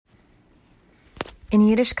In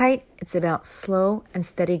Yiddishkeit, it's about slow and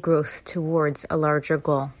steady growth towards a larger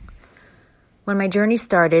goal. When my journey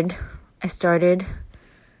started, I started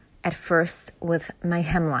at first with my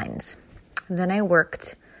hemlines. Then I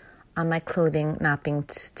worked on my clothing not being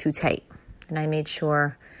too tight. And I made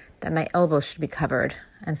sure that my elbows should be covered.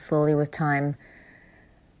 And slowly with time,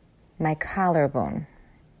 my collarbone.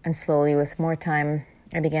 And slowly with more time,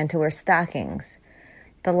 I began to wear stockings.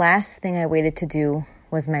 The last thing I waited to do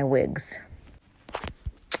was my wigs.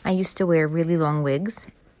 I used to wear really long wigs,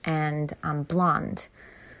 and I'm blonde,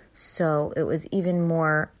 so it was even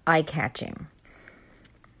more eye-catching.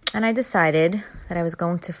 And I decided that I was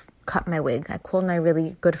going to cut my wig. I called my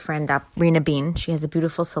really good friend up, Rena Bean. She has a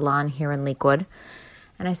beautiful salon here in Lakewood.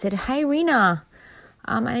 And I said, "Hi, Rena.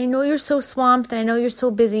 I know you're so swamped, and I know you're so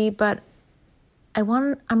busy, but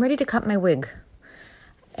I'm ready to cut my wig.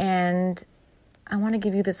 And I want to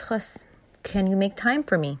give you this chus. Can you make time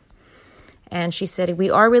for me?" And she said, "We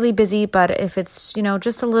are really busy, but if it's,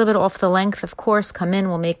 just a little bit off the length, of course, come in.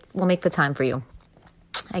 We'll make the time for you."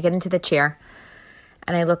 I get into the chair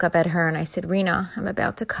and I look up at her and I said, "Rena, I'm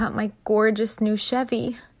about to cut my gorgeous new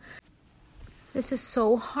Chevy. This is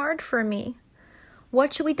so hard for me.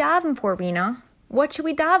 What should we daven for, Rena? What should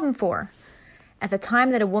we daven for?" At the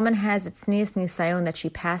time that a woman has its sneas nisayon that she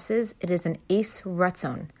passes, it is an ace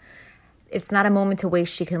ratzon. It's not a moment to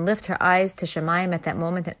waste. She can lift her eyes to Shemayim at that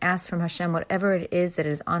moment and ask from Hashem whatever it is that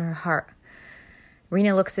is on her heart.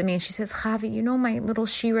 Rena looks at me and she says, "Chavi, my little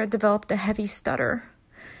Shira developed a heavy stutter."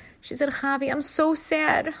 She said, "Chavi, I'm so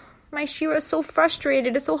sad. My Shira is so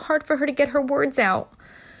frustrated. It's so hard for her to get her words out.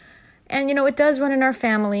 And, it does run in our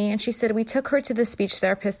family." And she said, "We took her to the speech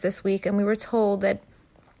therapist this week and we were told that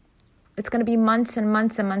it's going to be months and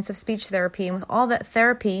months and months of speech therapy. And with all that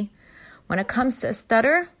therapy, when it comes to a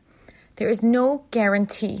stutter, there is no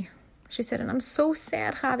guarantee." She said, "And I'm so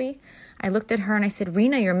sad, Chavi." I looked at her and I said,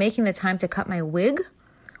 "Rena, you're making the time to cut my wig?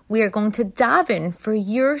 We are going to daven for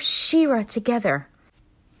your Shira together."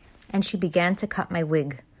 And she began to cut my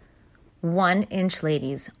wig. 1 inch,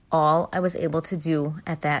 ladies. All I was able to do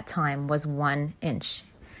at that time was 1 inch.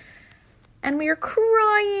 And we are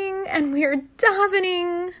crying and we are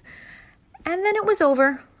davening. And then it was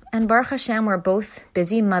over. And Baruch Hashem, we're both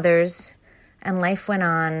busy mothers. And life went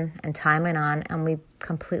on and time went on, and we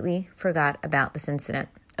completely forgot about this incident.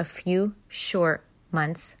 A few short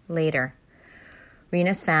months later,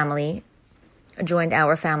 Rena's family joined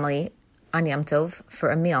our family on Yom Tov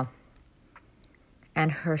for a meal.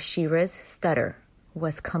 And her Shira's stutter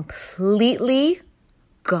was completely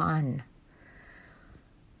gone.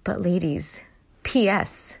 But ladies,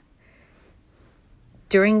 P.S.,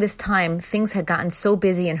 during this time, things had gotten so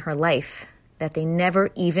busy in her life that they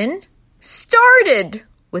never even started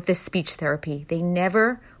with the speech therapy. They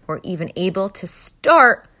never were even able to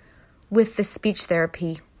start with the speech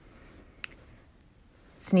therapy.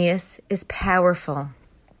 Sneas is powerful.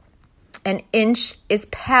 1 inch is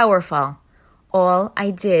powerful. All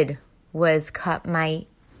I did was cut my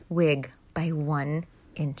wig by 1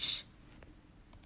 inch.